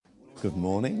Good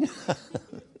morning.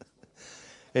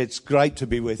 It's great to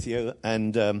be with you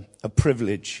and a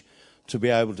privilege to be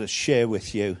able to share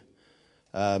with you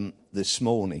this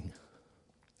morning.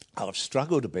 I've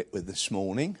struggled a bit with this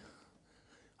morning.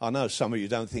 I know some of you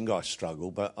don't think I struggle,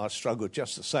 but I struggle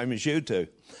just the same as you do.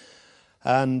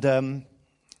 And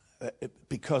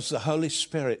because the Holy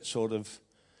Spirit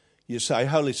you say,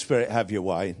 Holy Spirit, have your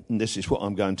way, and this is what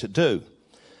I'm going to do.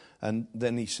 And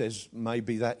then he says,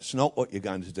 maybe that's not what you're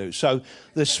going to do. So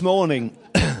this morning,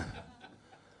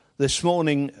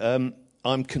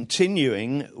 I'm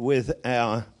continuing with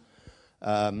our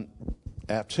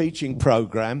teaching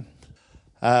program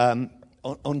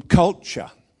on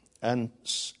culture, and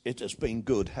it has been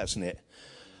good, hasn't it?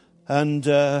 And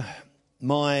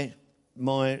my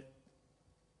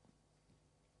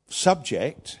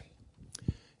subject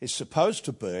is supposed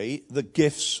to be the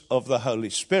gifts of the Holy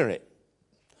Spirit.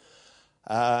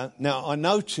 Now, I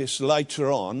notice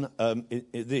later on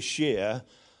this year,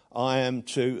 I am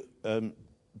to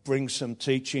bring some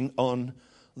teaching on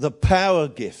the power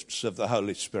gifts of the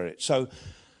Holy Spirit. So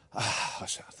I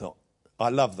thought, I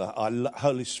love the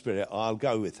Holy Spirit, I'll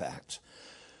go with that.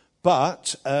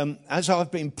 But as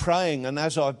I've been praying and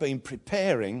as I've been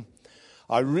preparing,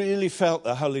 I really felt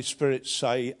the Holy Spirit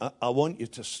say, I want you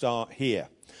to start here.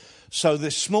 So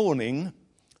this morning,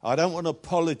 I don't want to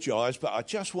apologise, but I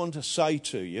just want to say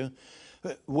to you,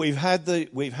 we've had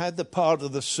the part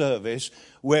of the service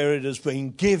where it has been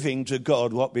giving to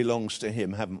God what belongs to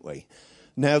Him, haven't we?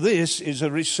 Now this is a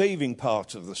receiving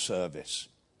part of the service.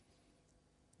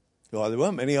 Well, there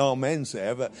weren't many amens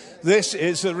there, but this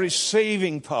is a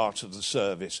receiving part of the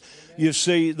service. You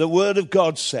see, the Word of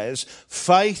God says,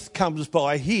 faith comes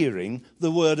by hearing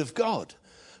the Word of God.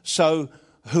 So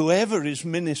whoever is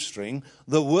ministering,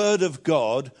 the Word of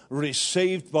God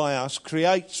received by us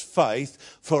creates faith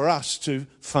for us to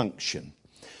function.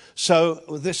 So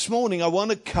this morning I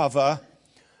want to cover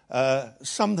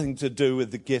something to do with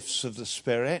the gifts of the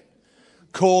Spirit,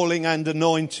 calling and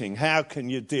anointing. How can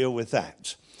you deal with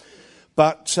that?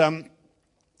 But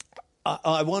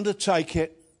I want to take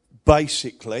it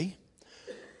basically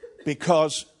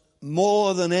because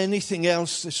more than anything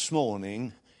else this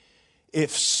morning,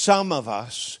 if some of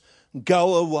us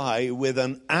go away with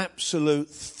an absolute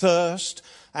thirst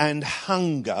and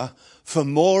hunger for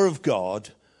more of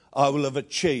God, I will have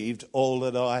achieved all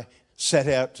that I set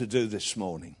out to do this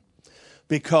morning.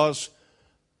 Because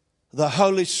the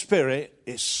Holy Spirit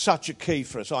is such a key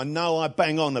for us. I know I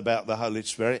bang on about the Holy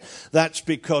Spirit. That's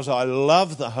because I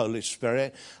love the Holy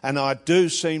Spirit, and I do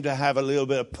seem to have a little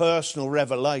bit of personal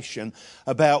revelation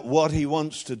about what He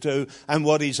wants to do and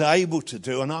what He's able to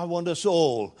do. And I want us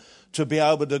all to be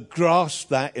able to grasp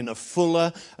that in a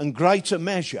fuller and greater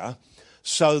measure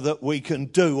so that we can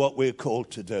do what we're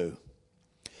called to do.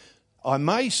 I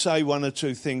may say one or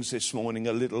two things this morning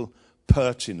a little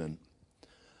pertinent.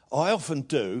 I often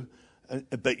do.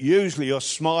 But usually you're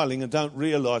smiling and don't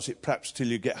realise it perhaps till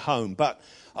you get home. But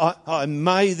I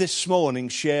may this morning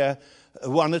share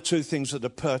one or two things that are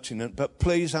pertinent. But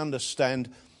please understand,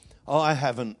 I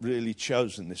haven't really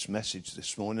chosen this message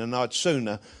this morning. And I'd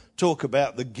sooner talk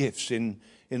about the gifts in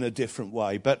a different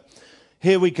way. But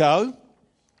here we go.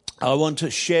 I want to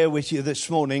share with you this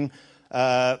morning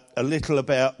a little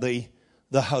about the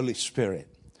Holy Spirit.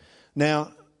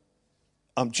 Now,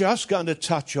 I'm just going to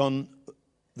touch on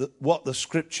what the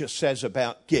Scripture says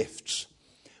about gifts,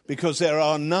 because there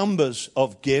are numbers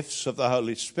of gifts of the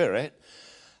Holy Spirit,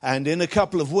 and in a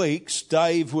couple of weeks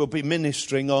Dave will be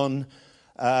ministering on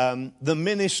the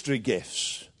ministry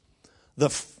gifts, the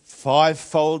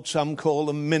fivefold, some call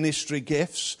them ministry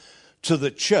gifts, to the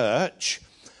church,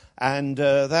 and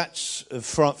that's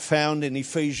found in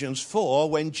Ephesians 4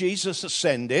 when Jesus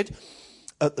ascended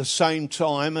at the same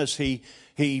time as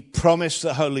he promised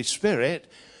the Holy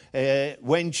Spirit.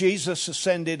 When Jesus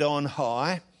ascended on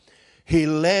high,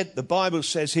 the Bible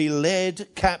says he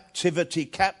led captivity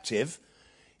captive.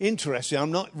 Interesting,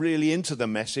 I'm not really into the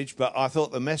message, but I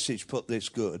thought the message put this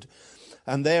good.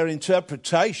 And their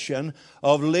interpretation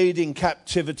of leading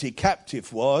captivity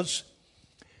captive was,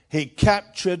 he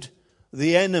captured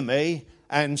the enemy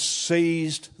and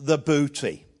seized the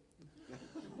booty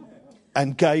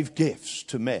and gave gifts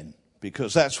to men.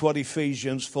 Because that's what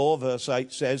Ephesians 4 verse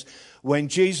 8 says. When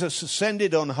Jesus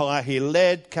ascended on high, he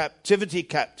led captivity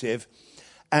captive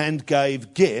and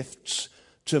gave gifts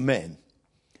to men.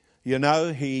 You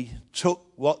know, he took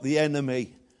what the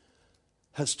enemy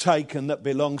has taken that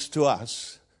belongs to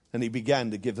us and he began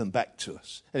to give them back to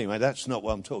us. Anyway, that's not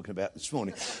what I'm talking about this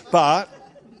morning. But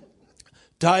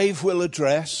Dave will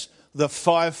address the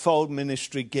fivefold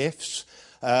ministry gifts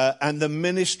and the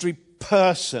ministry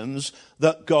persons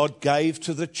that God gave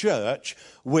to the church,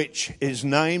 which is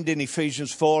named in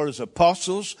Ephesians 4 as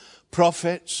apostles,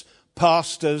 prophets,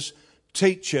 pastors,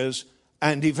 teachers,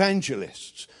 and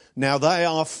evangelists. Now, they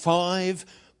are 5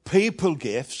 people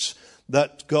gifts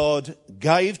that God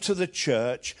gave to the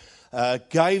church,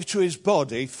 gave to his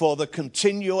body for the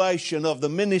continuation of the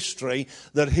ministry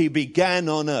that he began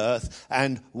on earth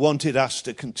and wanted us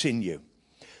to continue.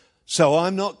 So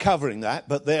I'm not covering that,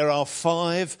 but there are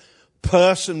 5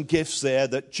 person gifts there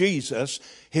that Jesus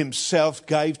himself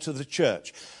gave to the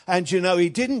church. And you know, he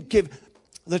didn't give...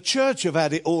 The church have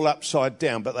had it all upside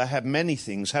down, but they have many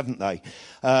things, haven't they,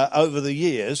 over the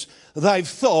years. They've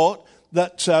thought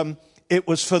that it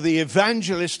was for the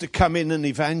evangelist to come in and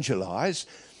evangelize.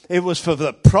 It was for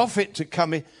the prophet to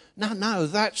come in. No,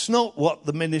 that's not what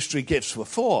the ministry gifts were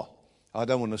for. I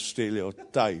don't want to steal your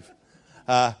Dave.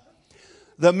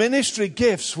 The ministry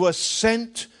gifts were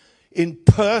sent in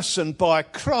person by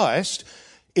Christ.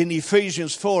 In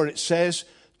Ephesians 4 it says,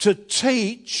 to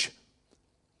teach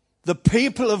the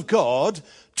people of God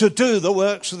to do the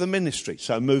works of the ministry.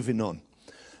 So moving on,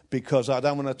 because I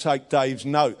don't want to take Dave's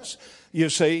notes. You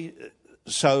see,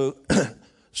 so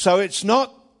it's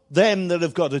not them that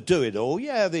have got to do it all.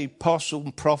 Yeah, the apostle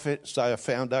and prophets, they are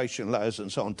foundation layers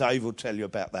and so on. Dave will tell you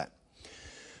about that.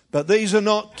 But these are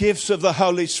not gifts of the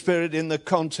Holy Spirit in the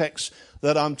context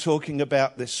that I'm talking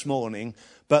about this morning,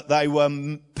 but they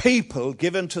were people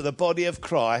given to the body of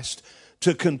Christ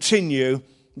to continue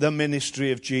the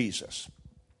ministry of Jesus.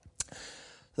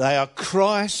 They are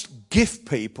Christ's gift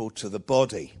people to the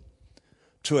body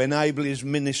to enable his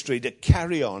ministry to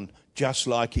carry on just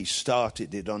like he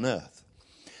started it on earth.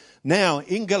 Now,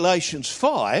 in Galatians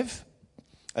 5,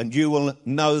 and you will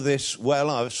know this well,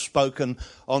 I've spoken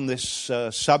on this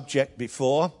subject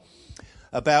before,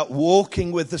 about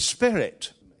walking with the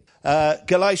Spirit.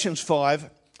 Galatians 5,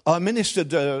 I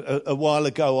ministered a while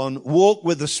ago on walk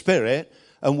with the Spirit,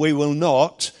 and we will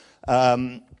not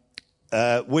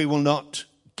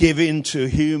give in to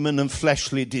human and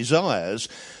fleshly desires.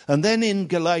 And then in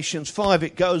Galatians 5,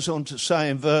 it goes on to say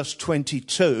in verse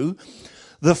 22,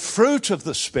 the fruit of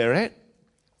the Spirit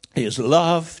is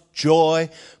love, joy,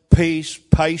 peace,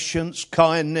 patience,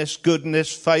 kindness,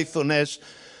 goodness, faithfulness,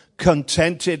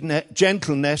 contentedness,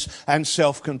 gentleness, and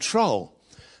self-control.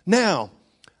 Now,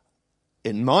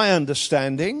 in my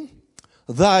understanding,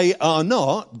 they are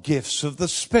not gifts of the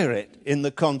Spirit in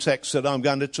the context that I'm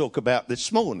going to talk about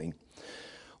this morning.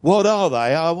 What are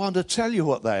they? I want to tell you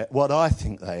what I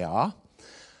think they are.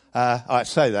 I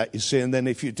say that, you see, and then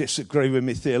if you disagree with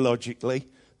me theologically,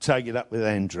 take it up with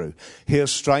Andrew. He'll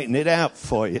straighten it out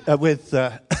for you, with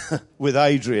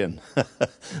Adrian.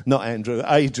 Not Andrew,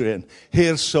 Adrian.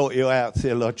 He'll sort you out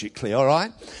theologically, all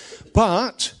right?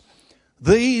 But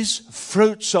these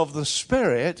fruits of the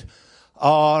Spirit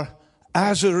are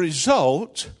as a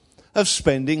result of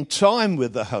spending time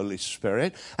with the Holy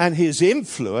Spirit, and his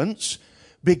influence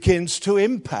begins to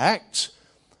impact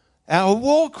our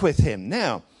walk with him.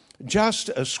 Now, just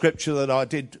a scripture that I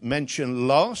did mention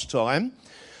last time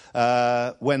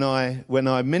when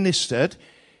I ministered,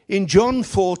 in John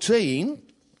 14,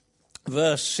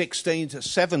 verse 16 to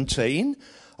 17,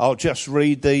 I'll just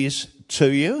read these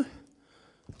to you.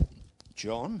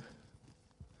 John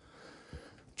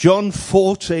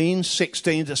 14,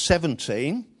 16 to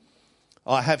 17.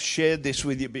 I have shared this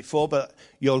with you before, but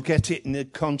you'll get it in the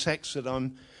context that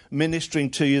I'm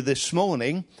ministering to you this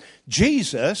morning.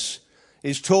 Jesus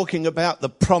is talking about the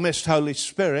promised Holy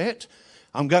Spirit.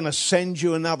 I'm going to send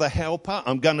you another helper.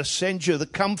 I'm going to send you the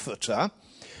Comforter.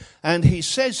 And he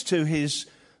says to his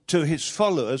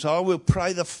followers, I will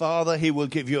pray the Father, he will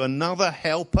give you another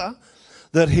helper,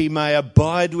 that he may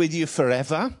abide with you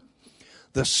forever.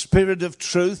 The Spirit of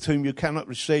truth, whom you cannot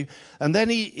receive. And then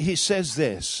he says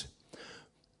this,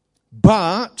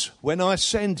 but when I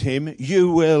send him,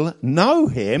 you will know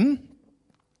him,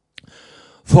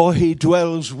 for he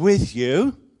dwells with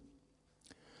you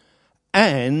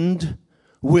and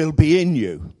will be in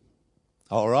you.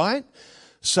 All right?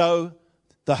 So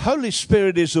the Holy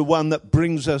Spirit is the one that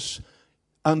brings us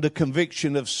under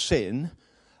conviction of sin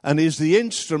and is the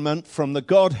instrument from the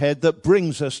Godhead that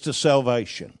brings us to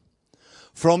salvation.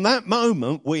 From that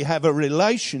moment, we have a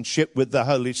relationship with the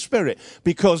Holy Spirit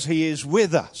because he is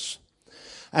with us.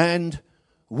 And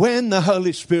when the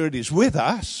Holy Spirit is with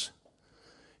us,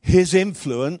 his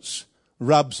influence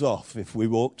rubs off if we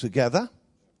walk together.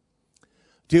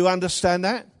 Do you understand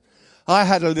that? I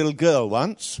had a little girl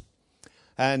once,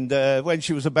 and when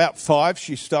she was about 5,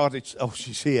 she started... Oh,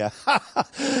 she's here.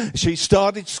 She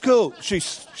started school. She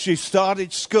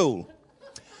started school.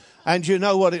 And you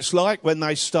know what it's like when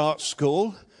they start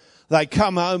school? They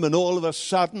come home and all of a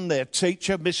sudden their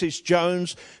teacher, Mrs.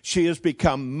 Jones, she has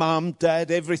become mum, dad.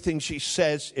 Everything she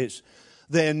says is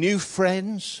their new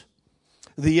friends,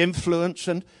 the influence.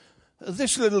 And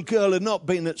this little girl had not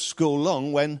been at school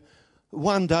long when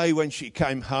one day when she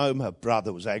came home, her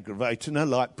brother was aggravating her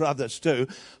like brothers do.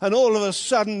 And all of a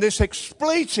sudden this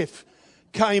expletive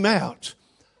came out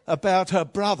about her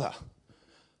brother.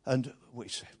 And we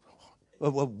said,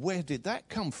 well, where did that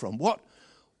come from?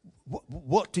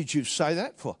 What did you say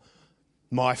that for?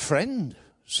 My friend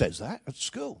says that at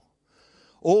school.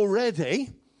 Already,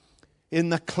 in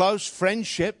the close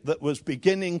friendship that was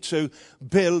beginning to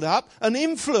build up, an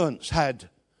influence had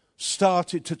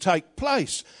started to take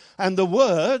place. And the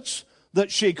words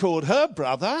that she called her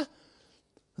brother,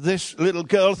 this little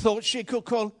girl thought she could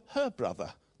call her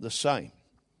brother the same.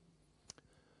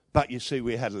 But you see,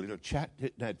 we had a little chat.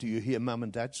 Now, do you hear Mum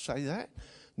and Dad say that?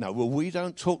 No, well, we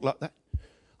don't talk like that.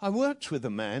 I worked with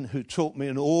a man who taught me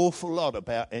an awful lot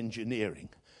about engineering.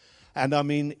 And I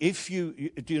mean,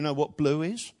 do you know what blue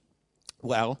is?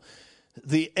 Well,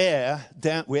 the air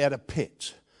down, we had a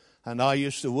pit. And I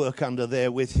used to work under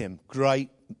there with him. Great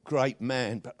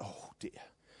man. But, oh dear.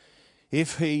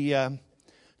 If he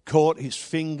caught his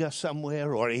finger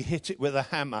somewhere or he hit it with a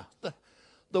hammer,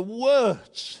 the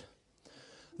words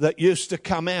that used to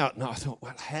come out. And I thought,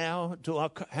 well, how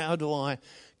do I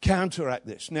counteract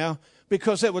this? Now,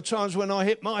 because there were times when I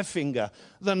hit my finger,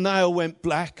 the nail went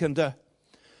black, and I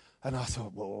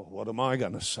thought, well, what am I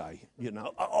going to say? You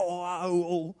know,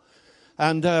 oh.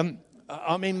 And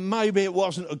I mean, maybe it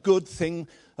wasn't a good thing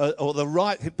or the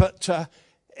right thing, but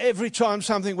every time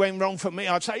something went wrong for me,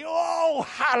 I'd say, oh,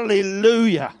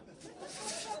 hallelujah.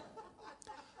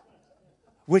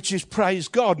 Which is praise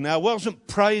God. Now, I wasn't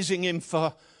praising him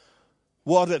for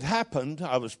what had happened.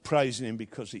 I was praising him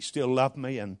because he still loved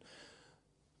me.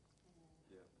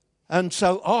 And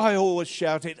so I always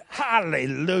shouted,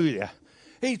 hallelujah.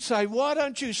 He'd say, why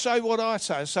don't you say what I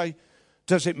say? I say,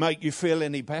 does it make you feel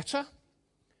any better?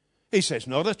 He says,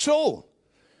 not at all.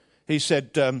 He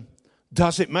said,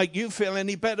 does it make you feel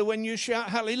any better when you shout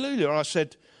hallelujah? I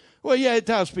said, well, yeah, it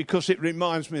does, because it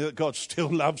reminds me that God still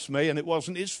loves me and it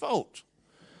wasn't his fault.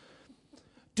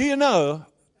 Do you know,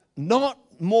 not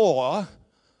more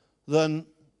than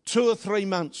 2 or 3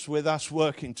 months with us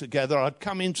working together, I'd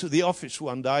come into the office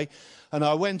one day and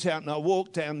I went out and I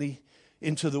walked down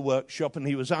into the workshop, and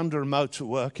he was under a motor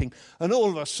working, and all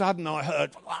of a sudden I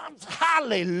heard,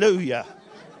 hallelujah.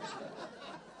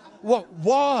 What?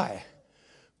 Why?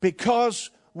 Because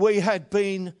we had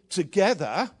been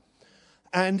together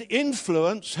and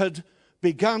influence had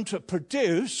begun to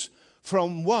produce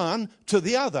from one to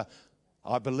the other.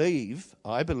 I believe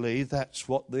that's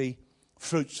what the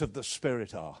fruits of the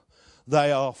Spirit are.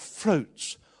 They are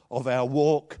fruits of our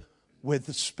walk with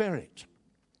the Spirit.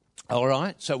 All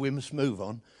right, so we must move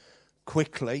on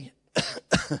quickly.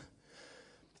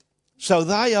 So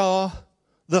they are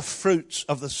the fruits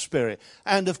of the Spirit.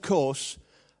 And of course,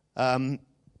 we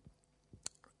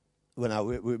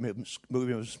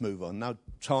must move on. No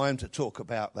time to talk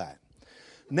about that.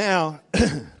 Now,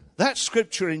 that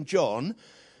scripture in John,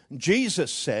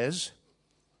 Jesus says,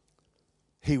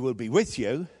 he will be with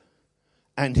you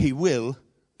and he will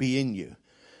be in you.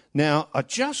 Now, I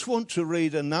just want to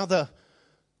read another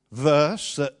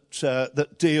verse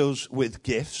that deals with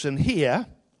gifts. And here,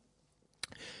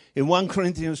 in 1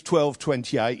 Corinthians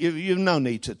 12:28, you've no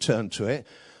need to turn to it.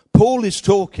 Paul is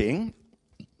talking,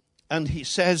 and he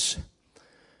says,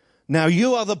 now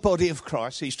you are the body of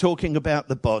Christ. He's talking about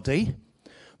the body,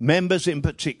 members in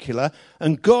particular,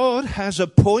 and God has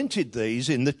appointed these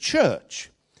in the church.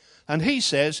 And he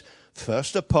says,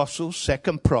 first apostles,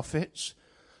 second prophets,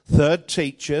 third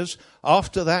teachers,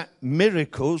 after that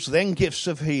miracles, then gifts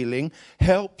of healing,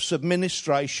 helps,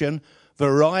 administration,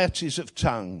 varieties of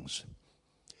tongues.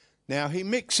 Now he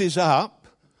mixes up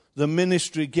the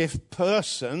ministry gift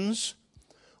persons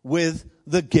with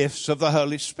the gifts of the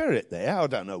Holy Spirit there. I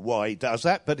don't know why he does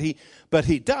that, but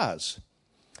he does.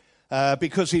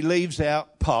 Because he leaves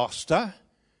out pastor,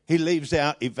 he leaves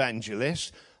out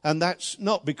evangelist, and that's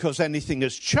not because anything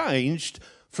has changed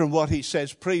from what he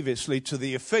says previously to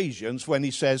the Ephesians when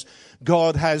he says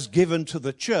God has given to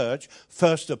the church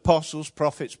first apostles,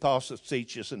 prophets, pastors,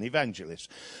 teachers, and evangelists.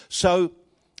 So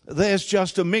there's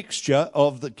just a mixture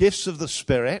of the gifts of the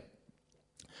Spirit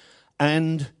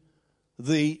and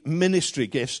the ministry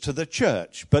gifts to the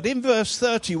church. But in verse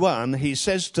 31, he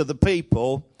says to the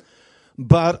people,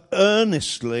 but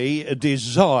earnestly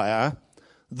desire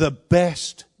the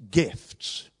best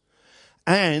gifts,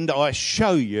 and I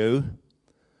show you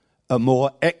a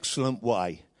more excellent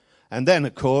way. And then,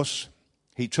 of course,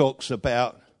 he talks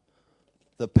about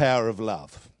the power of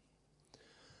love.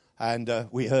 And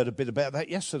we heard a bit about that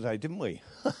yesterday, didn't we?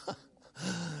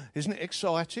 Isn't it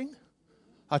exciting?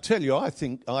 I tell you, I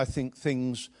think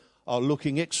things are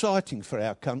looking exciting for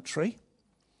our country.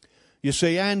 You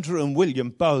see, Andrew and William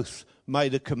both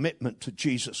made a commitment to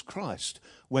Jesus Christ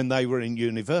when they were in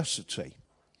university.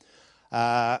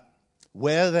 Where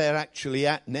they're actually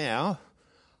at now,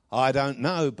 I don't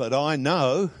know, but I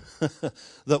know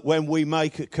that when we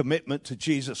make a commitment to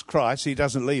Jesus Christ, he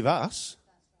doesn't leave us.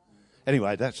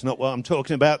 Anyway, that's not what I'm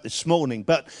talking about this morning,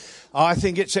 but I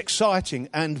think it's exciting.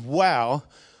 And wow,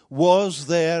 was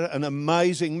there an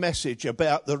amazing message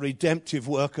about the redemptive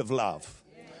work of love.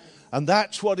 And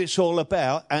that's what it's all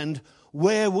about. And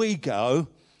where we go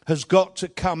has got to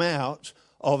come out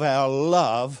of our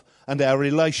love and our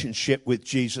relationship with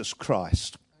Jesus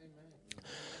Christ.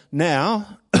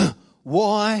 Now,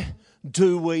 why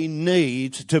do we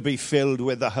need to be filled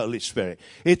with the Holy Spirit?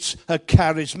 It's a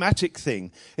charismatic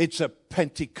thing. It's a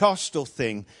Pentecostal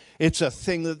thing. It's a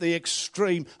thing that the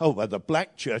extreme, the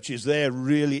black churches, they're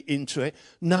really into it.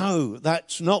 No,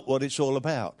 that's not what it's all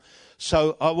about.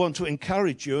 So I want to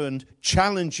encourage you and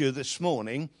challenge you this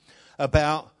morning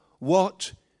about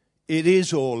what it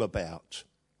is all about.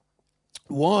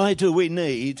 Why do we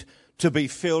need to be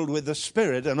filled with the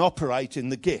Spirit and operate in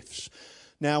the gifts?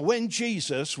 Now, when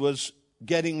Jesus was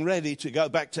getting ready to go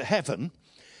back to heaven,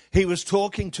 he was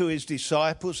talking to his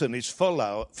disciples and his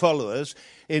followers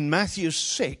in Matthew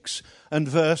 6 and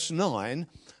verse 9,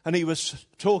 and he was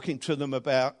talking to them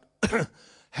about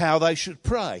how they should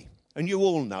pray. And you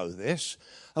all know this.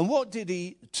 And what did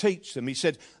he teach them? He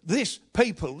said, this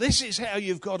is how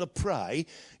you've got to pray.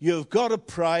 You've got to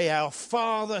pray, our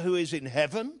Father who is in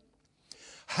heaven,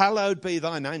 hallowed be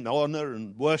thy name, honour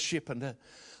and worship, and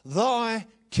thy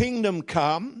kingdom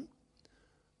come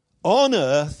on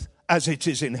earth as it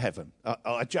is in heaven.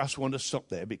 I just want to stop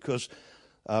there because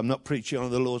I'm not preaching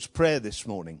on the Lord's Prayer this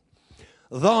morning.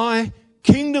 Thy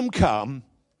kingdom come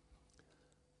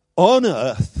on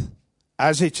earth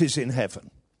as it is in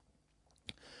heaven.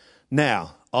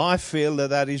 Now, I feel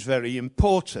that is very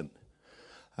important.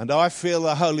 And I feel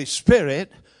the Holy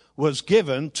Spirit was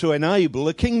given to enable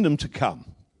the kingdom to come.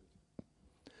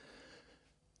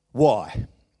 Why?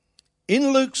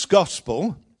 In Luke's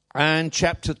Gospel and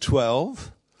chapter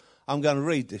 12, I'm going to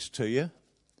read this to you.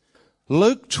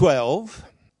 Luke 12,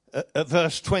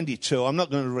 verse 22, I'm not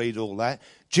going to read all that.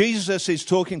 Jesus is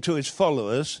talking to his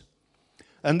followers,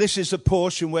 and this is a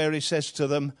portion where he says to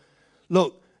them,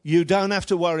 look, you don't have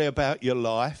to worry about your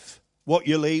life, what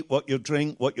you'll eat, what you'll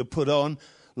drink, what you'll put on.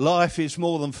 Life is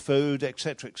more than food,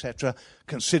 etc., etc.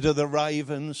 Consider the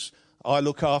ravens. I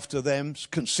look after them.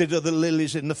 Consider the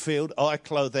lilies in the field. I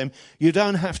clothe them. You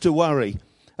don't have to worry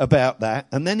about that.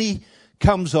 And then he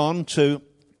comes on to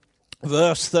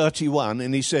verse 31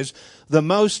 and he says, the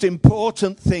most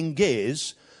important thing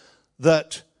is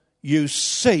that you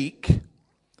seek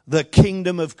the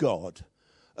kingdom of God,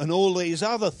 and all these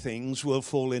other things will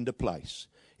fall into place.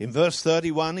 In verse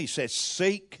 31, he says,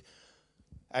 seek.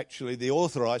 Actually, the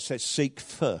authorized says, seek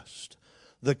first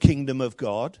the kingdom of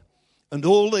God, and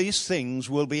all these things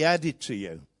will be added to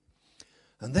you.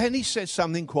 And then he says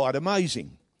something quite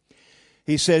amazing.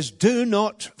 He says, do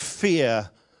not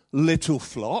fear, little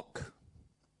flock,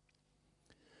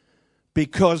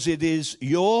 because it is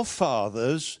your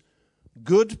Father's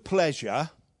good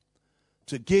pleasure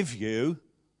to give you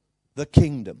the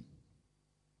kingdom.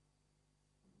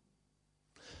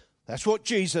 That's what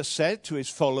Jesus said to his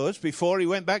followers before he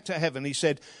went back to heaven. He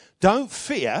said, don't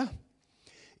fear.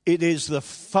 It is the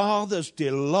Father's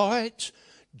delight,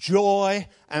 joy,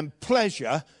 and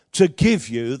pleasure to give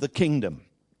you the kingdom.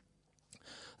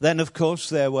 Then, of course,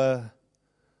 there were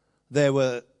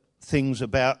things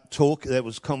about talk. There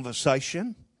was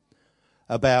conversation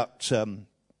about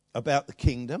the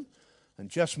kingdom. And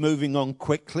just moving on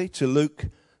quickly to Luke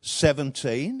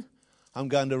 17, I'm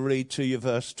going to read to you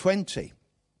verse 20.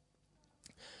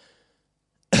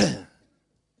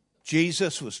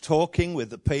 Jesus was talking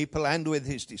with the people and with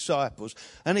his disciples,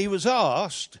 and he was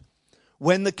asked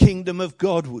when the kingdom of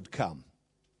God would come.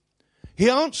 He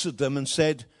answered them and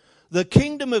said, the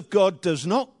kingdom of God does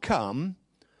not come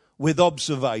with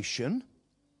observation,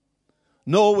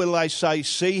 nor will they say,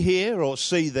 see here or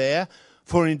see there,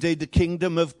 for indeed the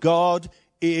kingdom of God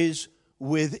is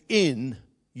within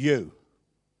you.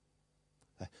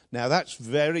 Now that's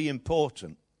very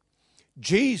important.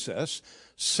 Jesus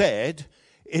said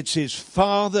it's his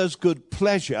Father's good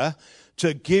pleasure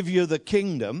to give you the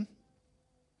kingdom,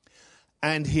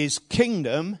 and his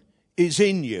kingdom is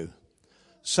in you.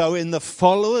 So in the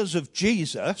followers of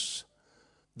Jesus,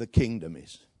 the kingdom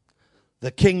is.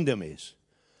 The kingdom is.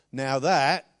 Now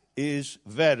that is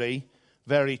very,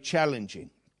 very challenging.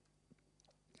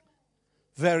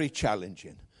 Very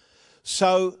challenging.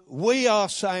 So we are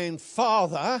saying,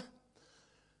 Father,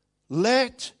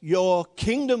 let your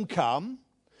kingdom come,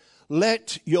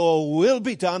 let your will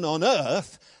be done on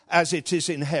earth as it is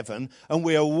in heaven, and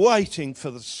we are waiting for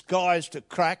the skies to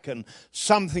crack and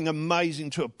something amazing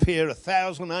to appear,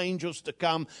 1,000 angels to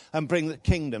come and bring the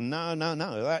kingdom. No,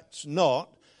 that's not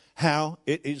how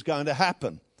it is going to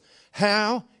happen.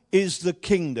 How is the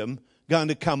kingdom going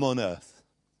to come on earth?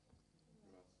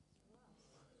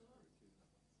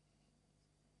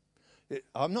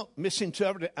 I'm not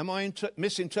misinterpreting. Am I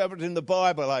misinterpreting the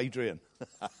Bible, Adrian?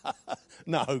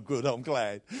 No, good, I'm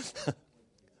glad.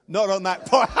 Not on that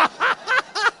point.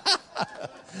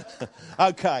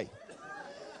 Okay.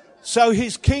 So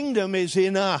his kingdom is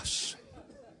in us.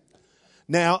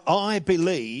 Now, I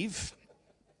believe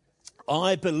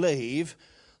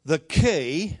the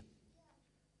key,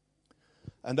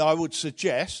 and I would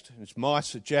suggest, it's my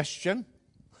suggestion,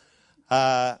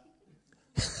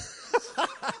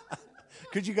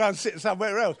 could you go and sit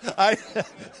somewhere else?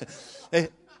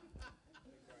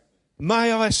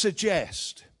 May I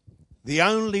suggest the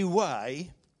only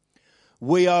way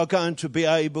we are going to be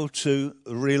able to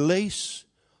release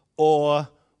or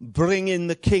bring in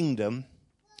the kingdom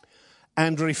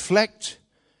and reflect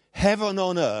heaven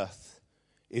on earth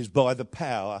is by the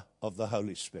power of the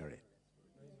Holy Spirit.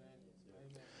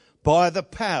 By the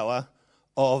power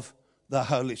of the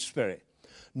Holy Spirit.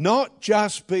 Not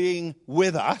just being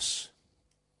with us.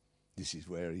 This is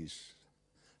where he's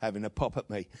having a pop at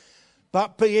me.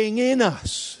 But being in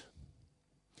us.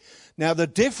 Now, the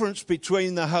difference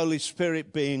between the Holy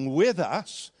Spirit being with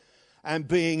us and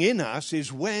being in us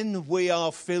is when we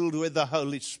are filled with the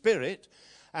Holy Spirit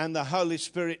and the Holy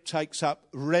Spirit takes up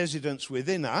residence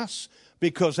within us,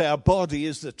 because our body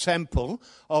is the temple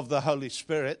of the Holy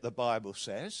Spirit, the Bible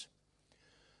says.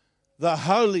 The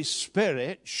Holy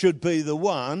Spirit should be the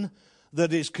one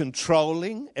that is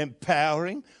controlling,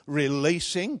 empowering,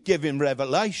 releasing, giving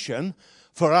revelation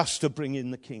for us to bring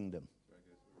in the kingdom.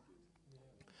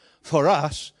 For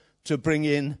us to bring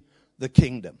in the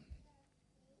kingdom.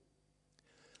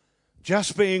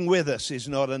 Just being with us is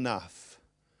not enough.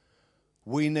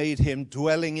 We need him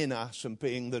dwelling in us and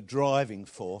being the driving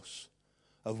force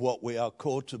of what we are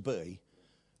called to be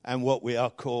and what we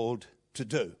are called to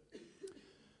do.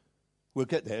 We'll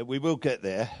get there. We will get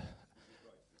there.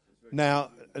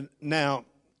 Now,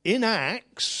 in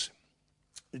Acts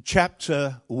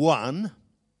chapter 1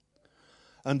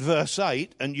 and verse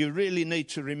 8, and you really need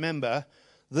to remember,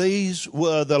 these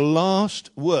were the last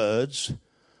words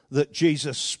that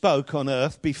Jesus spoke on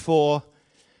earth before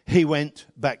he went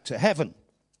back to heaven.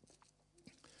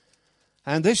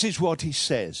 And this is what he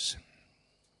says.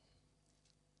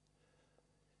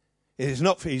 It is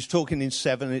not for, he's talking in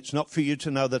 7, it's not for you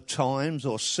to know the times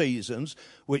or seasons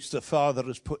which the Father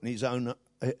has put in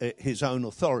his own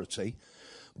authority,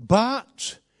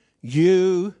 but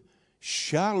you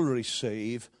shall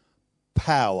receive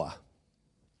power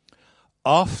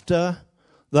after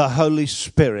the Holy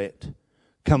Spirit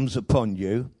comes upon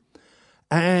you,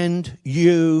 and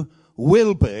you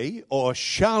will be or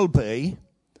shall be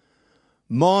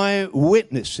my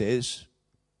witnesses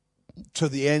to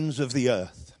the ends of the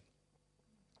earth.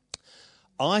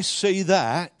 I see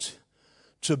that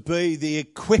to be the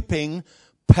equipping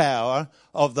power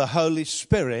of the Holy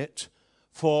Spirit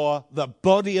for the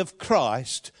body of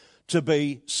Christ to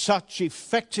be such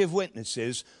effective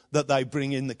witnesses that they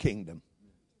bring in the kingdom.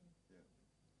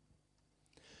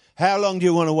 How long do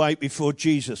you want to wait before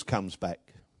Jesus comes back?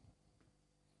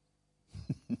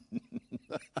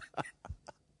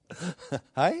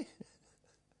 Hey?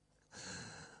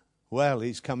 Well,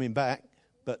 he's coming back,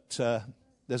 but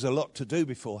there's a lot to do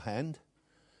beforehand.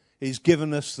 He's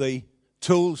given us the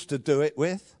tools to do it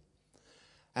with,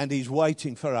 and he's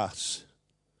waiting for us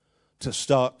to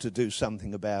start to do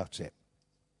something about it.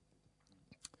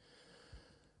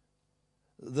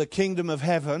 The kingdom of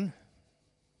heaven,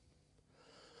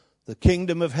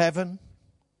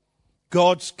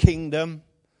 God's kingdom,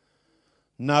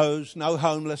 knows no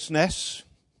homelessness,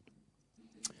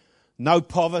 no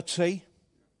poverty,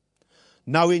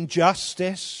 no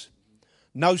injustice,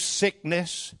 no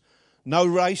sickness, no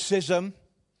racism,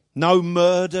 no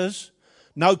murders,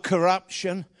 no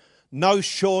corruption, no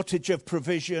shortage of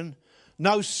provision,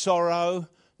 no sorrow,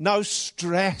 no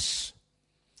stress.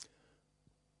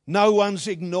 No one's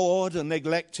ignored and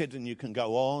neglected, and you can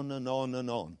go on and on and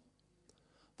on.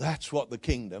 That's what the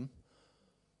kingdom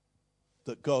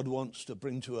that God wants to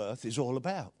bring to earth is all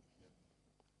about.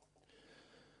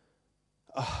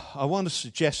 I want to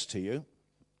suggest to you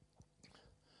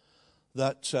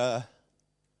that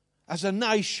as a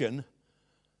nation,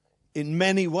 in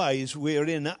many ways, we're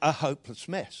in a hopeless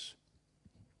mess.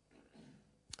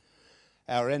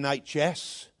 Our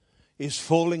NHS is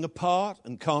falling apart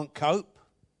and can't cope.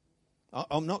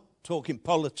 I'm not talking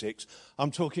politics,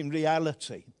 I'm talking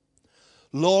reality.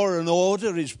 Law and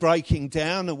order is breaking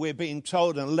down, and we're being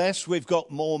told unless we've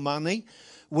got more money,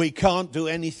 we can't do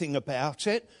anything about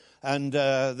it. And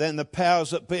then the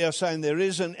powers that be are saying there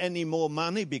isn't any more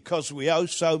money because we owe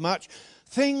so much.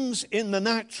 Things in the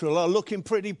natural are looking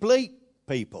pretty bleak,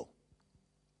 people.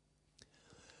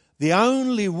 The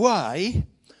only way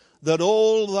that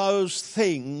all those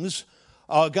things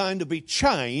are going to be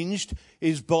changed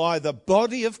is by the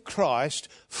body of Christ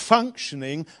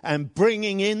functioning and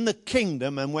bringing in the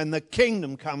kingdom. And when the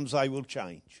kingdom comes, they will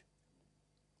change.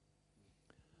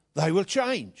 They will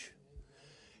change.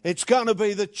 It's going to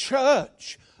be the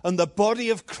church and the body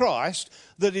of Christ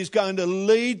that is going to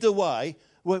lead the way.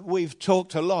 We've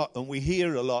talked a lot and we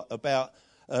hear a lot about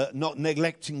not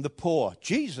neglecting the poor.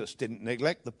 Jesus didn't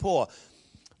neglect the poor.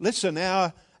 Listen,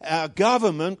 our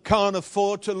government can't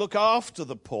afford to look after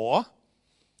the poor.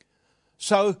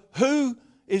 So who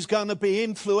is going to be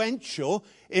influential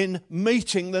in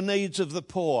meeting the needs of the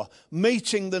poor,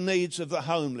 meeting the needs of the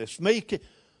homeless, meeting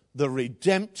the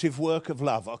redemptive work of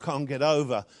love? I can't get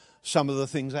over some of the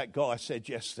things that guy said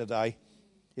yesterday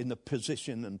in the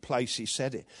position and place he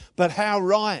said it. But how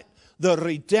right, the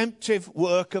redemptive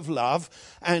work of love.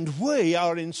 And we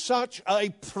are in such a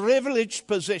privileged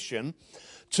position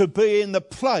to be in the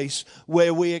place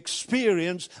where we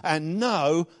experience and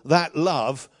know that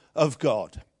love of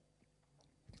God.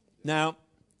 Now,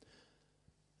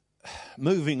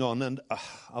 moving on, and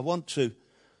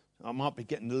I might be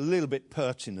getting a little bit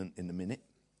pertinent in a minute,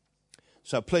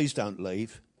 so please don't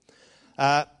leave.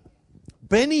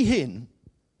 Benny Hinn,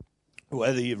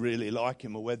 whether you really like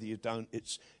him or whether you don't,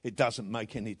 it doesn't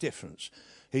make any difference.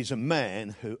 He's a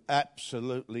man who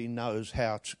absolutely knows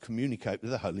how to communicate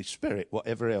with the Holy Spirit,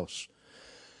 whatever else.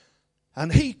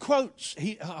 And he quotes,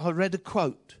 I read a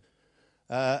quote,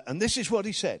 and this is what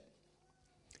he said.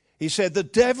 He said, the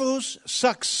devil's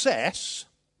success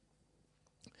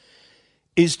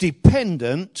is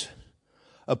dependent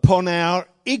upon our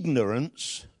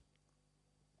ignorance.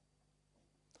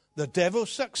 The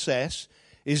devil's success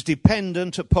is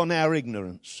dependent upon our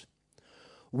ignorance.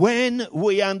 When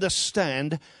we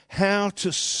understand how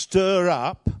to stir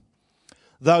up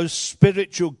those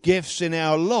spiritual gifts in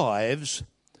our lives,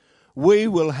 we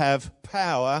will have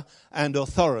power and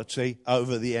authority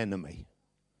over the enemy.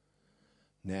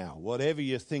 Now, whatever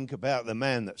you think about the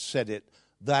man that said it,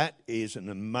 that is an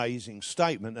amazing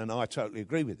statement, and I totally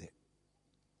agree with it.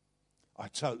 I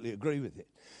totally agree with it.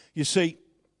 You see,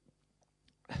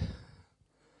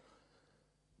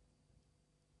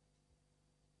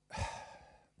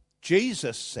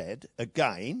 Jesus said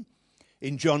again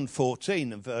in John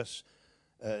 14 and verse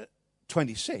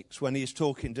 26, when he's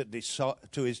talking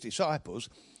to his disciples,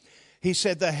 he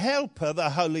said, the Helper, the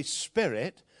Holy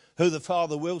Spirit, who the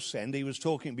Father will send, he was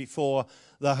talking before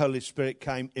the Holy Spirit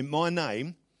came, in my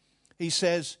name, he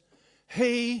says,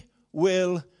 he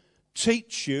will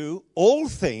teach you all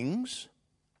things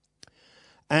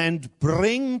and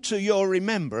bring to your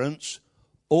remembrance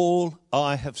all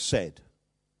I have said.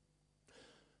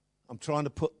 I'm trying to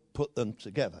put them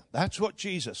together. That's what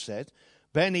Jesus said.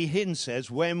 Benny Hinn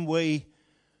says, when we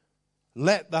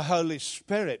let the Holy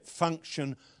Spirit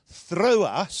function through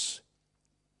us,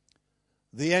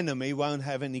 the enemy won't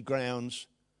have any grounds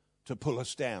to pull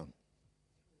us down.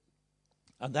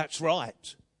 And that's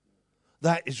right.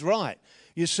 That is right.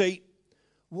 You see,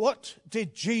 what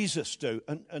did Jesus do?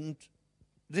 And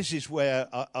this is where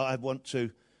I want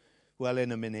to, well,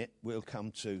 in a minute, we'll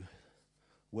come to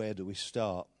where do we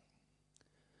start?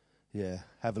 Yeah,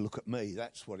 have a look at me.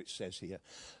 That's what it says here.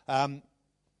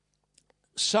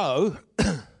 So,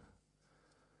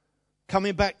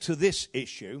 coming back to this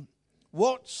issue,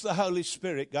 what's the Holy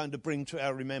Spirit going to bring to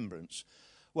our remembrance?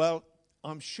 Well,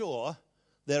 I'm sure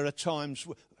there are times,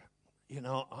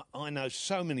 I know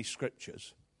so many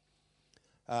scriptures.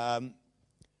 But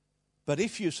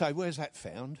if you say, where's that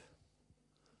found?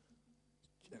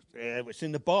 Yeah, it's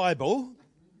in the Bible.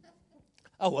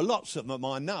 Oh, well, lots of them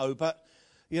I know, but,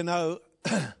 I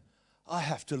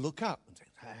have to look up and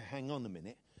think, hang on a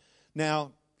minute.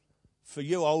 Now, for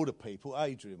you older people,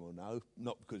 Adrian will know,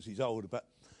 not because he's older, but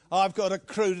I've got a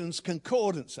Cruden's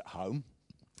Concordance at home.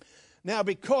 Now,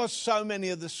 because so many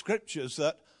of the scriptures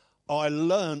that I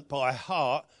learnt by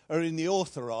heart are in the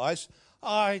authorised,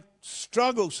 I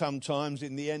struggle sometimes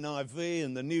in the NIV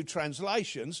and the new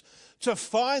translations to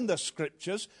find the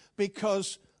scriptures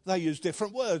because they use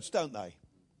different words, don't they?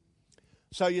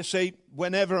 So you see,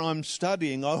 whenever I'm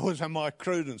studying, I always have my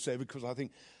prudence there because I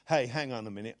think, hey, hang on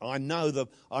a minute. I know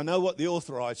what the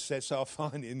authorised says, so I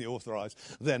find it in the authorised.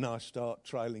 Then I start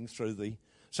trailing through the...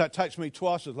 So it takes me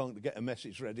twice as long to get a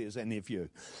message ready as any of you.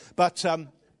 But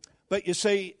you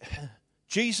see,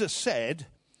 Jesus said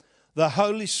the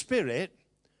Holy Spirit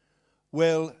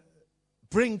will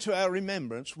bring to our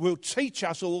remembrance, will teach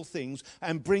us all things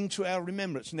and bring to our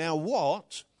remembrance. Now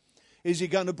what is he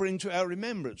going to bring to our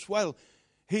remembrance? Well,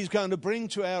 he's going to bring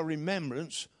to our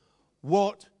remembrance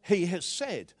what he has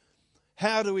said.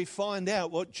 How do we find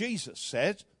out what Jesus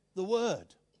said? The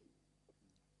Word.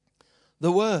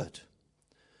 The Word.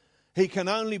 He can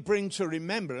only bring to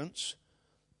remembrance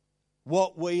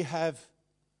what we have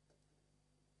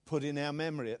put in our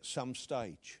memory at some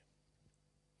stage.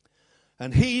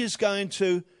 And he is going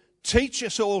to teach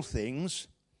us all things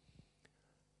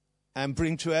and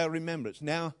bring to our remembrance.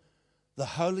 Now, the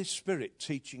Holy Spirit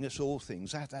teaching us all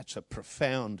things, that's a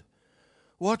profound...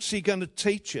 What's he going to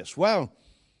teach us? Well,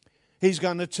 he's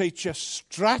going to teach us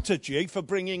strategy for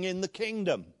bringing in the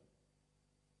kingdom.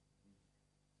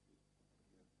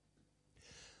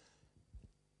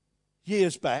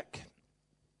 Years back,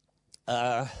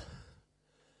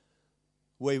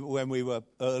 when we were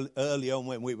early on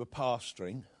when we were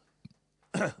pastoring,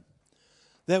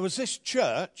 there was this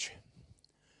church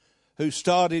who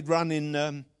started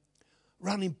running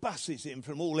buses in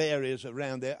from all areas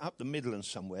around there, up the Midlands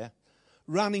somewhere,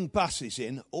 running buses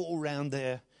in all around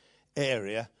their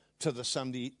area to the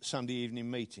Sunday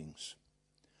evening meetings.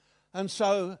 And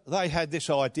so they had this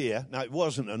idea. Now, it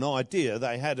wasn't an idea.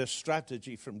 They had a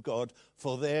strategy from God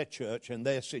for their church and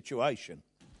their situation.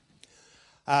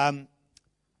 And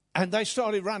they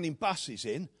started running buses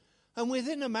in. And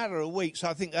within a matter of weeks,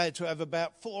 I think they had to have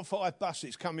about 4 or 5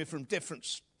 buses coming from different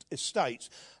estates.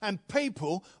 And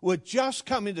people were just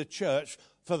coming to church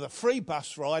for the free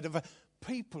bus ride.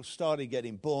 People started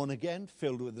getting born again,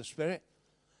 filled with the Spirit.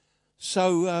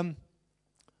 So...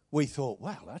 we thought,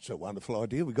 wow, that's a wonderful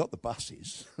idea. We got the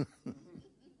buses.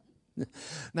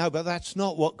 No, but that's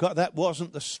not what God, that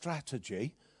wasn't the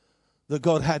strategy that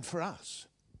God had for us.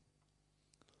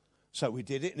 So we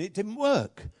did it and it didn't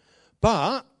work.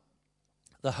 But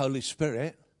the Holy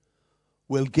Spirit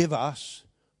will give us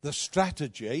the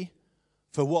strategy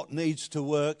for what needs to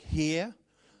work here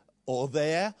or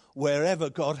there, wherever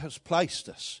God has placed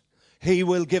us. He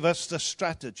will give us the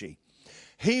strategy.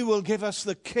 He will give us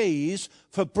the keys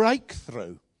for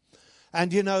breakthrough.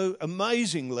 And you know,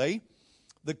 amazingly,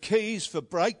 the keys for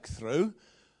breakthrough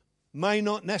may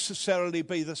not necessarily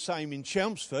be the same in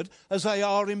Chelmsford as they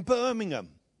are in Birmingham.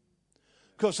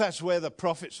 Because that's where the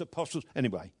prophets, apostles,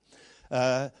 anyway,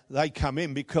 they come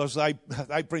in because they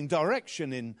bring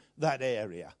direction in that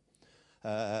area.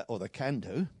 Or they can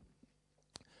do.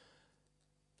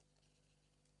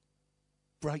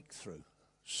 Breakthrough.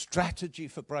 Strategy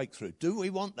for breakthrough. Do we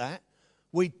want that?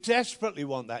 We desperately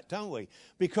want that, don't we?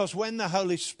 Because when the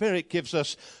Holy Spirit gives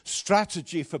us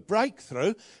strategy for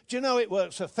breakthrough, do you know it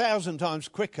works 1,000 times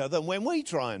quicker than when we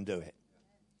try and do it?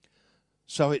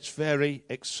 So it's very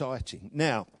exciting.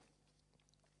 Now,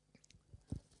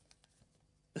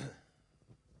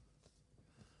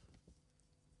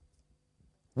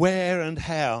 where and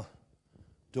how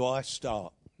do I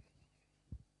start?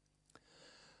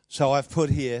 So I've put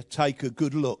here, take a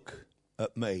good look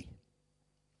at me.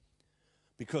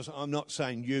 Because I'm not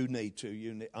saying you need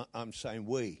to, I'm saying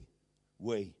we.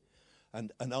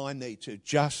 And I need to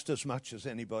just as much as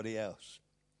anybody else.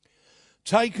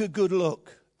 Take a good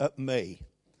look at me.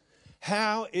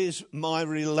 How is my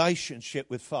relationship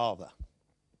with Father?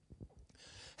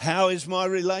 How is my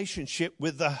relationship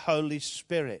with the Holy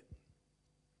Spirit?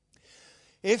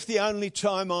 If the only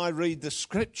time I read the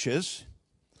Scriptures...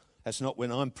 That's not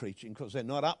when I'm preaching because they're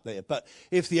not up there. But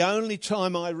if the only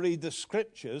time I read the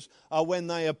Scriptures are when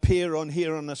they appear on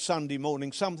here on a Sunday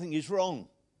morning, something is wrong.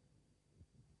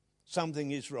 Something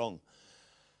is wrong.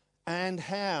 And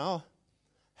how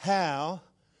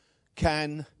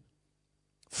can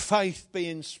faith be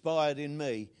inspired in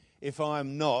me if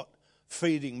I'm not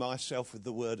feeding myself with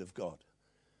the Word of God?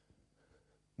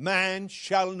 Man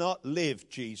shall not live,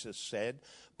 Jesus said,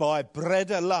 by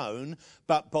bread alone,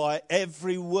 but by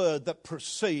every word that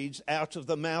proceeds out of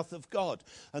the mouth of God.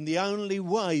 And the only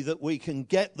way that we can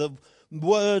get the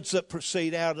words that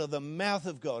proceed out of the mouth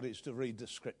of God is to read the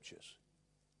Scriptures.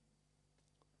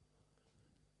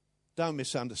 Don't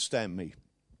misunderstand me.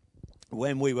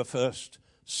 When we were first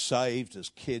saved as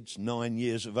kids, 9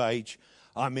 years of age,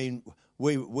 I mean,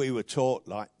 we were taught,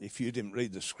 like, if you didn't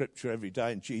read the Scripture every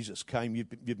day and Jesus came,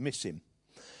 you'd miss him.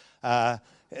 No,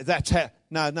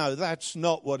 that's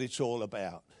not what it's all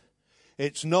about.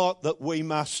 It's not that we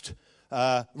must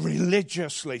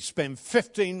religiously spend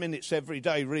 15 minutes every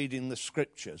day reading the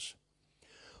scriptures.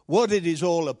 What it is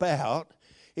all about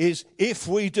is if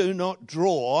we do not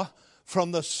draw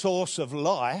from the source of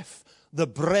life, the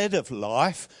bread of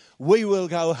life, we will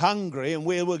go hungry and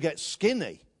we will get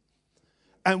skinny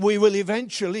and we will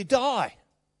eventually die.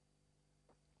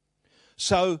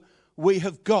 So we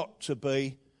have got to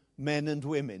be men and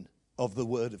women of the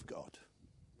Word of God,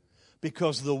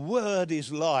 because the Word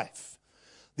is life.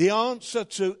 The answer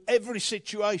to every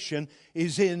situation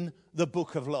is in the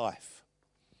book of life.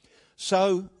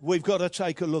 So we've got to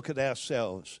take a look at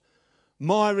ourselves.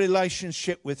 My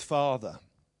relationship with Father,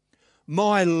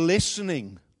 my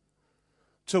listening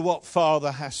to what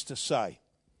Father has to say.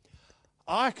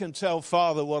 I can tell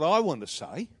Father what I want to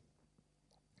say,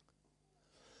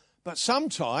 but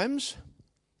sometimes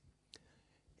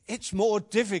it's more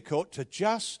difficult to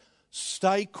just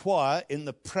stay quiet in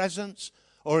the presence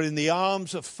or in the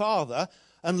arms of Father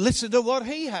and listen to what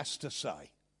He has to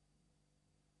say.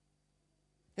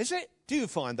 Is it? Do you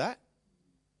find that?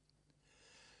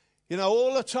 You know,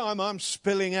 all the time I'm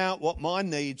spilling out what my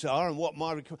needs are and what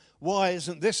my... Why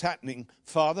isn't this happening,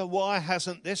 Father? Why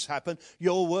hasn't this happened?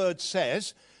 Your word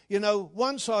says. You know,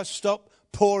 once I stop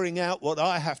pouring out what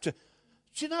I have to...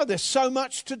 Do you know, there's so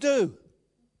much to do.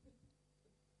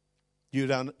 You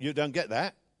don't get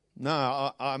that?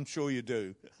 No, I'm sure you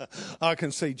do. I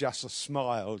can see just the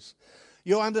smiles.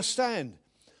 You understand?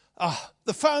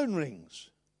 The phone rings.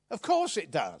 Of course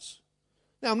it does.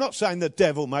 Now, I'm not saying the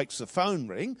devil makes the phone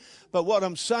ring, but what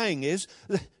I'm saying is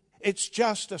it's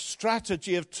just a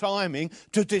strategy of timing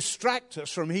to distract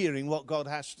us from hearing what God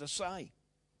has to say.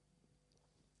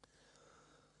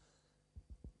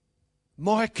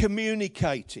 My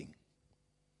communicating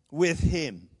with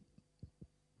Him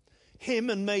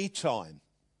and me time.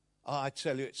 I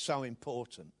tell you, it's so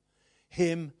important.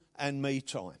 Him and me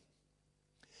time.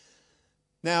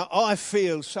 Now, I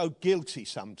feel so guilty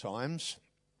sometimes.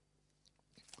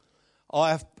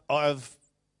 I've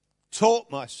taught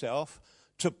myself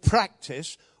to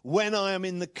practice when I am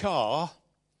in the car.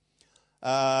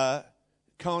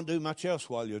 Can't do much else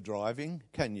while you're driving,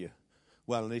 can you?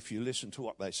 Well, if you listen to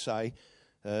what they say,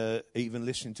 even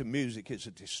listening to music is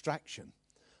a distraction.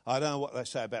 I don't know what they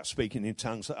say about speaking in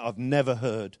tongues. I've never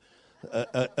heard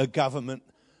a government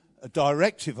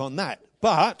directive on that.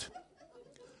 But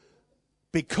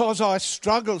because I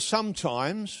struggle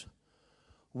sometimes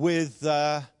with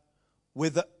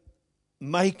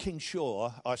making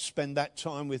sure I spend that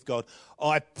time with God,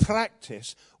 I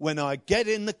practice, when I get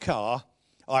in the car,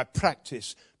 I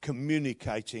practice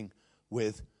communicating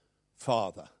with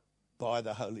Father by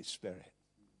the Holy Spirit.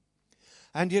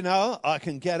 And you know, I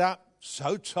can get up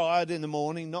so tired in the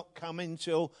morning, not coming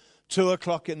till 2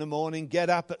 o'clock in the morning, get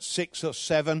up at 6 or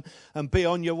 7 and be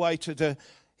on your way to the...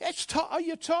 Are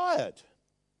you tired?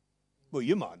 Well,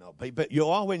 you might not be, but you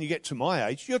are when you get to my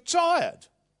age. You're tired,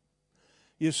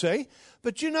 you see.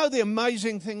 But you know the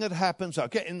amazing thing that happens? I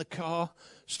get in the car,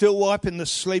 still wiping the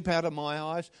sleep out of my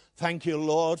eyes. Thank you,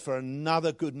 Lord, for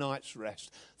another good night's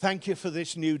rest. Thank you for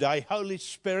this new day. Holy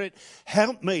Spirit,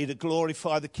 help me to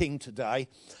glorify the King today.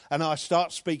 And I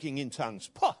start speaking in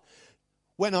tongues.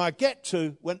 When I get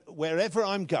to wherever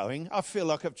I'm going, I feel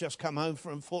like I've just come home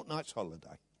from a fortnight's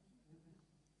holiday.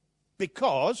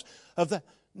 Because of the...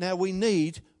 Now, we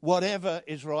need, whatever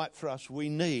is right for us, we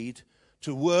need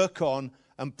to work on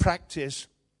and practice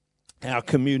our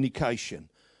communication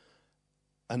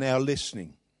and our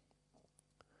listening.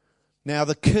 Now,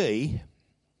 the key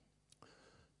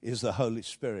is the Holy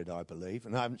Spirit, I believe,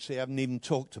 and I haven't even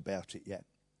talked about it yet.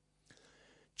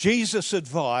 Jesus'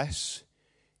 advice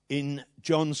in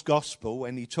John's Gospel,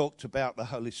 when he talked about the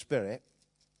Holy Spirit,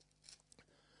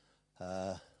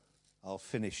 I'll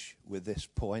finish with this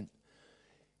point.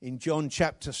 In John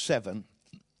chapter 7,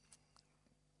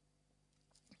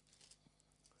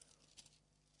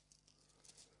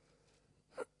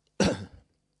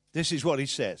 this is what he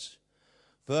says,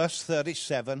 verse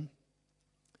 37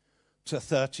 to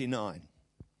 39.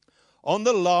 On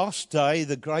the last day,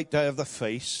 the great day of the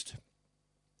feast,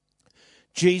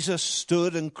 Jesus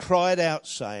stood and cried out,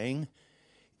 saying,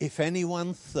 "If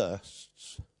anyone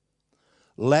thirsts,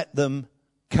 let them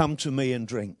come to me and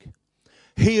drink.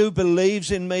 He who believes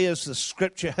in me, as the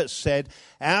scripture has said,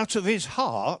 out of his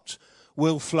heart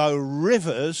will flow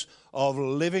rivers of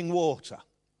living water."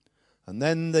 And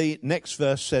then the next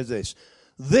verse says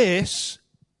this,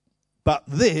 but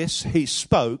this he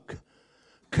spoke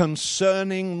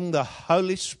concerning the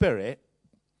Holy Spirit,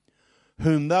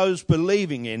 whom those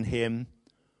believing in him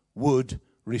would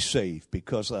receive,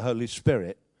 because the Holy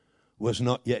Spirit was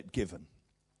not yet given.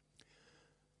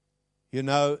 You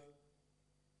know,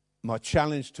 my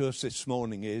challenge to us this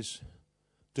morning is,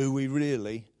 do we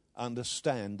really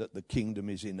understand that the kingdom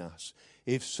is in us?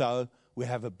 If so, we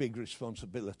have a big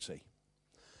responsibility.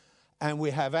 And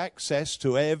we have access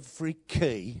to every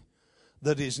key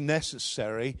that is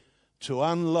necessary to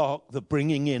unlock the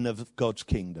bringing in of God's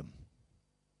kingdom.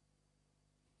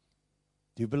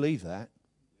 Do you believe that?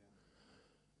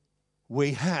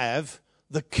 We have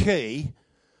the key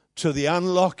to the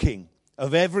unlocking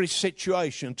of every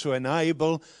situation to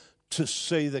enable to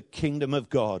see the kingdom of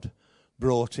God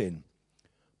brought in.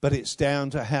 But it's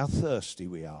down to how thirsty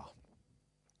we are.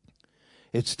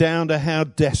 It's down to how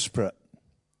desperate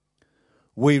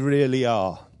we really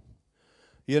are.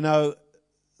 You know,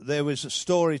 there was a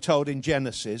story told in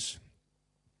Genesis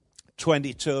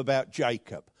 22 about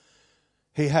Jacob.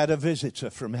 He had a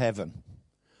visitor from heaven.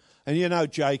 And you know,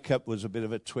 Jacob was a bit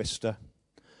of a twister.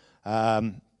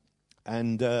 And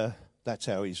that's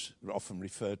how he's often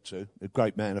referred to. A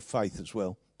great man of faith as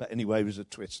well. But anyway, he was a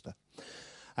twister.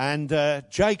 And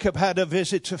Jacob had a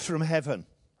visitor from heaven.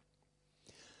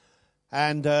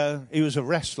 And he was a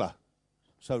wrestler.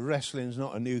 So wrestling's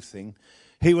not a new thing.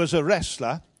 He was a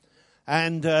wrestler.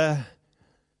 And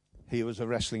he was a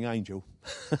wrestling angel,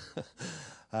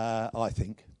 I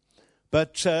think.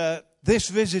 But this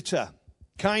visitor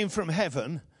came from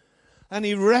heaven, and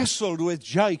he wrestled with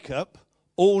Jacob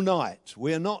all night.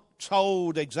 We're not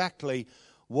told exactly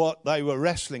what they were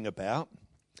wrestling about.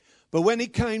 But when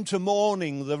it came to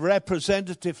morning, the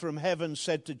representative from heaven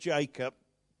said to Jacob,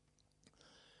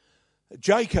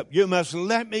 Jacob, you must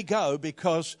let me go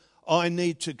because I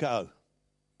need to go.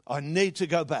 I need to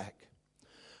go back.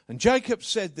 And Jacob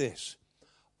said this,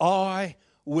 I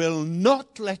will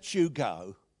not let you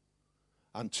go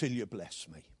until you bless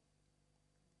me.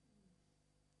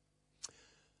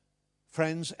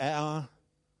 Friends, our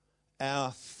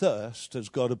thirst has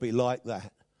got to be like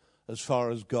that as far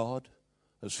as God,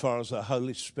 as far as the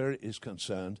Holy Spirit is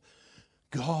concerned.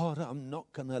 God, I'm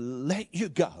not going to let you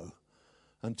go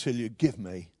until you give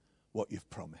me what you've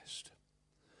promised.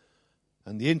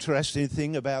 And the interesting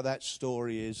thing about that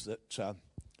story is that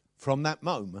from that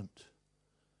moment,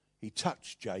 he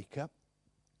touched Jacob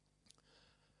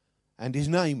and his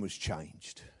name was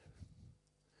changed.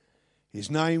 His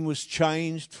name was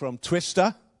changed from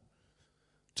Twister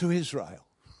to Israel.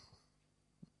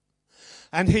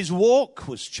 And his walk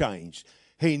was changed.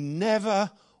 He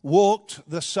never walked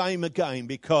the same again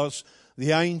because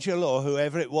the angel or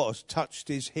whoever it was touched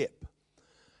his hip.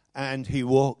 And he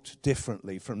walked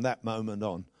differently from that moment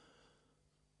on.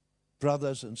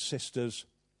 Brothers and sisters,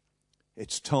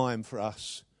 it's time for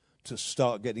us to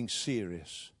start getting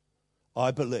serious,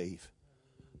 I believe,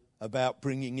 about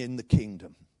bringing in the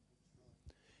kingdom.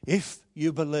 If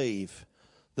you believe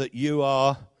that you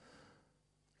are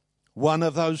one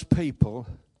of those people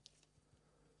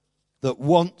that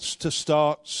wants to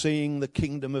start seeing the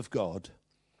kingdom of God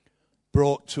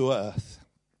brought to earth,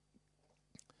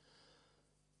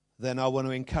 then I want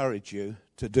to encourage you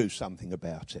to do something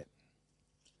about it.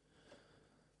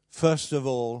 First of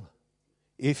all,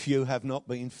 if you have not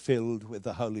been filled with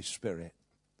the Holy Spirit,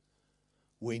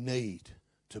 we need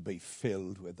to be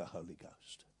filled with the Holy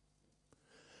Ghost.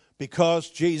 Because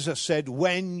Jesus said,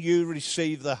 when you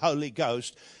receive the Holy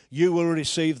Ghost, you will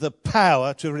receive the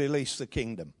power to release the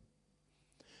kingdom.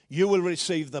 You will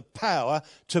receive the power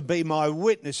to be my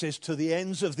witnesses to the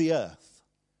ends of the earth.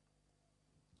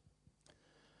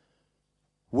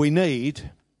 We need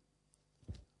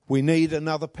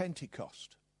another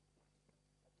Pentecost.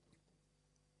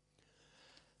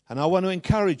 And I want to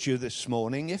encourage you this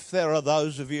morning, if there are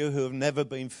those of you who have never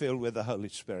been filled with the Holy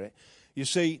Spirit, you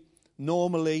see,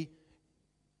 normally,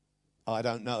 I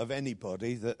don't know of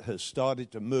anybody that has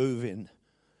started to move in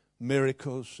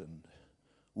miracles and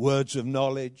words of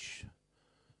knowledge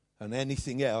and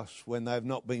anything else when they've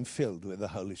not been filled with the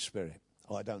Holy Spirit.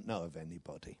 I don't know of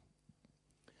anybody.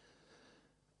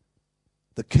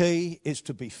 The key is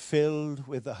to be filled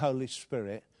with the Holy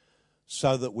Spirit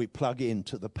so that we plug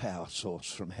into the power source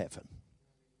from heaven.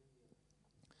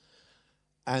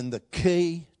 And the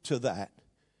key to that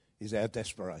is our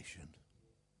desperation,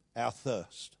 our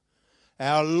thirst,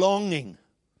 our longing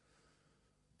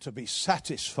to be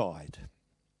satisfied.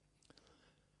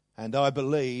 And I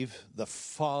believe the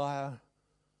fire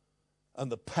and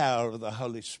the power of the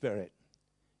Holy Spirit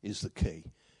is the key.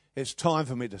 It's time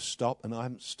for me to stop, and I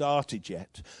haven't started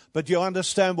yet. But do you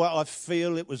understand why I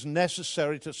feel it was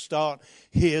necessary to start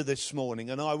here this morning?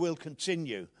 And I will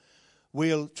continue.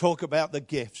 We'll talk about the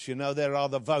gifts. You know, there are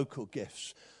the vocal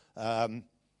gifts, the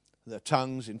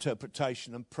tongues,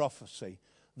 interpretation and prophecy.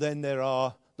 Then there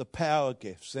are the power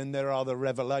gifts. Then there are the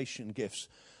revelation gifts.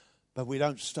 But we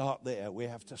don't start there. We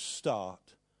have to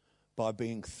start by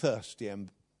being thirsty and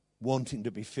wanting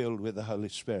to be filled with the Holy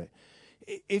Spirit.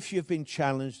 If you've been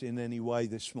challenged in any way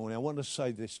this morning, I want to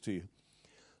say this to you.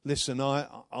 Listen,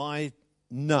 I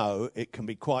know it can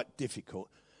be quite difficult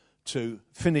to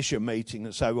finish a meeting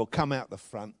and say, well, come out the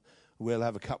front, we'll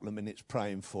have a couple of minutes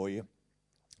praying for you.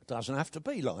 It doesn't have to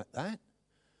be like that.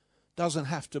 Doesn't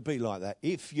have to be like that.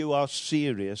 If you are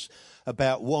serious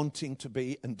about wanting to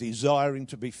be and desiring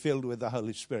to be filled with the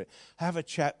Holy Spirit, have a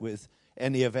chat with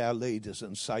any of our leaders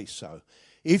and say so.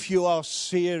 If you are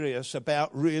serious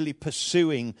about really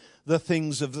pursuing the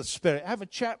things of the Spirit, have a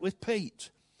chat with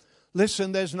Pete.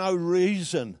 Listen, there's no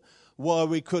reason why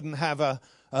we couldn't have a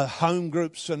home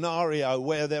group scenario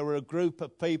where there were a group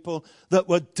of people that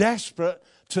were desperate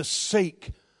to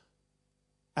seek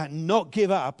and not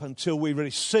give up until we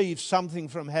receive something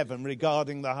from heaven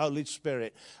regarding the Holy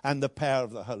Spirit and the power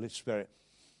of the Holy Spirit.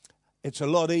 It's a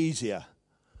lot easier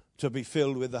to be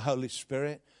filled with the Holy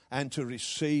Spirit and to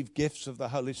receive gifts of the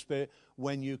Holy Spirit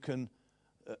when you can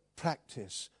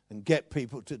practice and get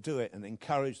people to do it and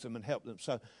encourage them and help them.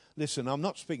 So, listen, I'm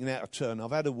not speaking out of turn.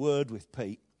 I've had a word with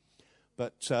Pete.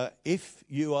 But if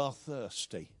you are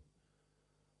thirsty,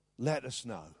 let us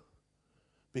know.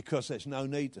 Because there's no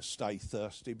need to stay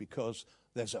thirsty, because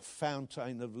there's a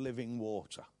fountain of living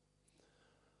water.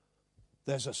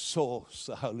 There's a source,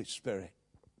 the Holy Spirit.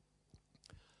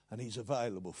 And he's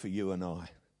available for you and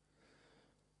I.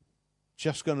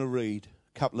 Just going to read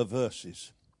a couple of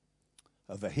verses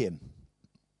of a hymn.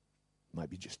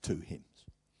 Maybe just 2 hymns.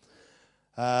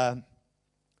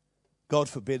 God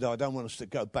forbid, I don't want us to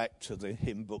go back to the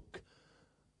hymn book.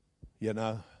 You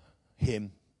know,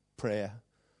 hymn, prayer,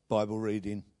 Bible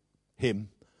reading, hymn,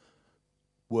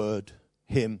 word,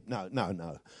 hymn.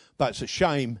 No. But it's a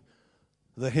shame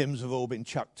the hymns have all been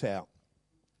chucked out.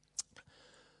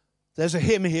 There's a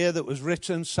hymn here that was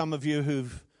written. Some of you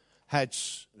who've had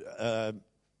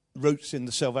roots in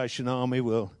the Salvation Army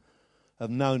will have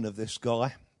known of this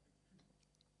guy.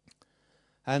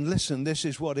 And listen, this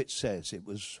is what it says. It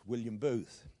was William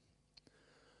Booth.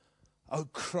 O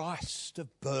Christ of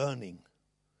burning,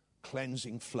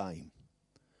 cleansing flame,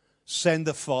 send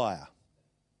the fire.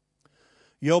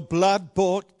 Your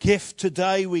blood-bought gift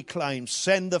today we claim.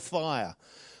 Send the fire.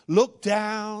 Look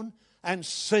down and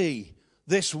see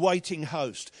this waiting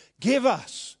host. Give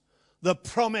us the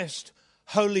promised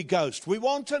Holy Ghost. We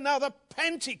want another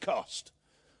Pentecost.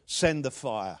 Send the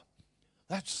fire.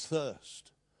 That's thirst.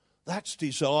 That's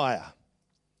desire.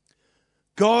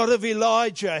 God of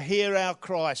Elijah, hear our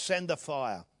cry. Send the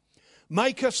fire.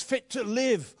 Make us fit to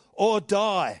live or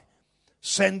die.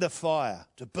 Send the fire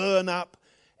to burn up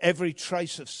every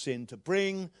trace of sin, to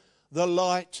bring the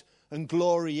light and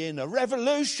glory in. A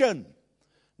revolution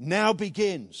now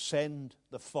begins. Send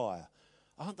the fire.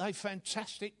 Aren't they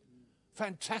fantastic?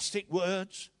 Fantastic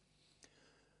words.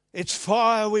 It's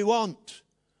fire we want.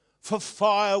 For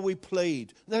fire we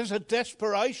plead. There's a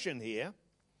desperation here.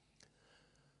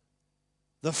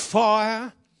 The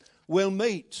fire will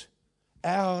meet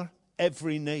our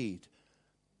every need.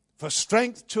 For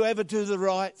strength to ever do the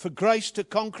right, for grace to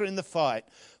conquer in the fight,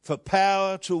 for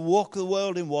power to walk the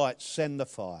world in white, send the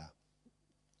fire.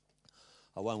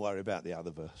 I won't worry about the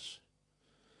other verse.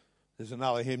 There's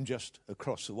another hymn just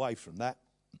across the way from that.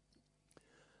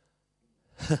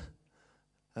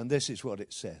 And this is what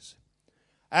it says.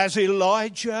 As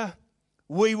Elijah,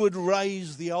 we would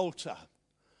raise the altar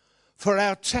for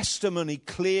our testimony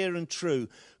clear and true.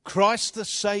 Christ the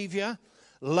Saviour,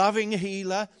 loving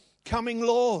healer, coming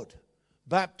Lord,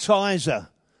 baptizer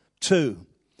too.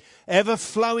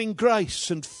 Ever-flowing grace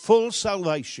and full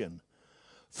salvation.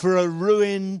 For a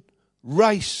ruined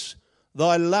race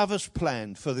thy love has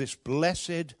planned. For this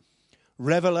blessed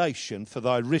revelation, for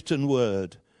thy written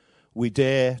word, we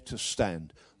dare to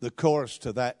stand. The chorus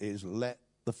to that is, let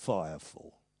the fire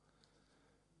fall.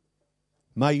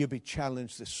 May you be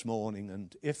challenged this morning,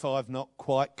 and if I've not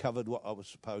quite covered what I was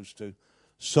supposed to,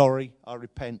 sorry, I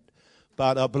repent.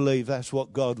 But I believe that's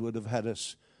what God would have had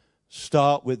us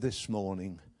start with this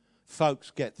morning.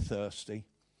 Folks, get thirsty.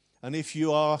 And if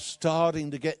you are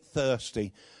starting to get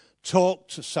thirsty, talk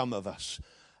to some of us,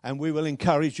 and we will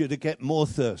encourage you to get more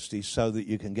thirsty so that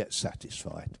you can get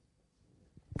satisfied.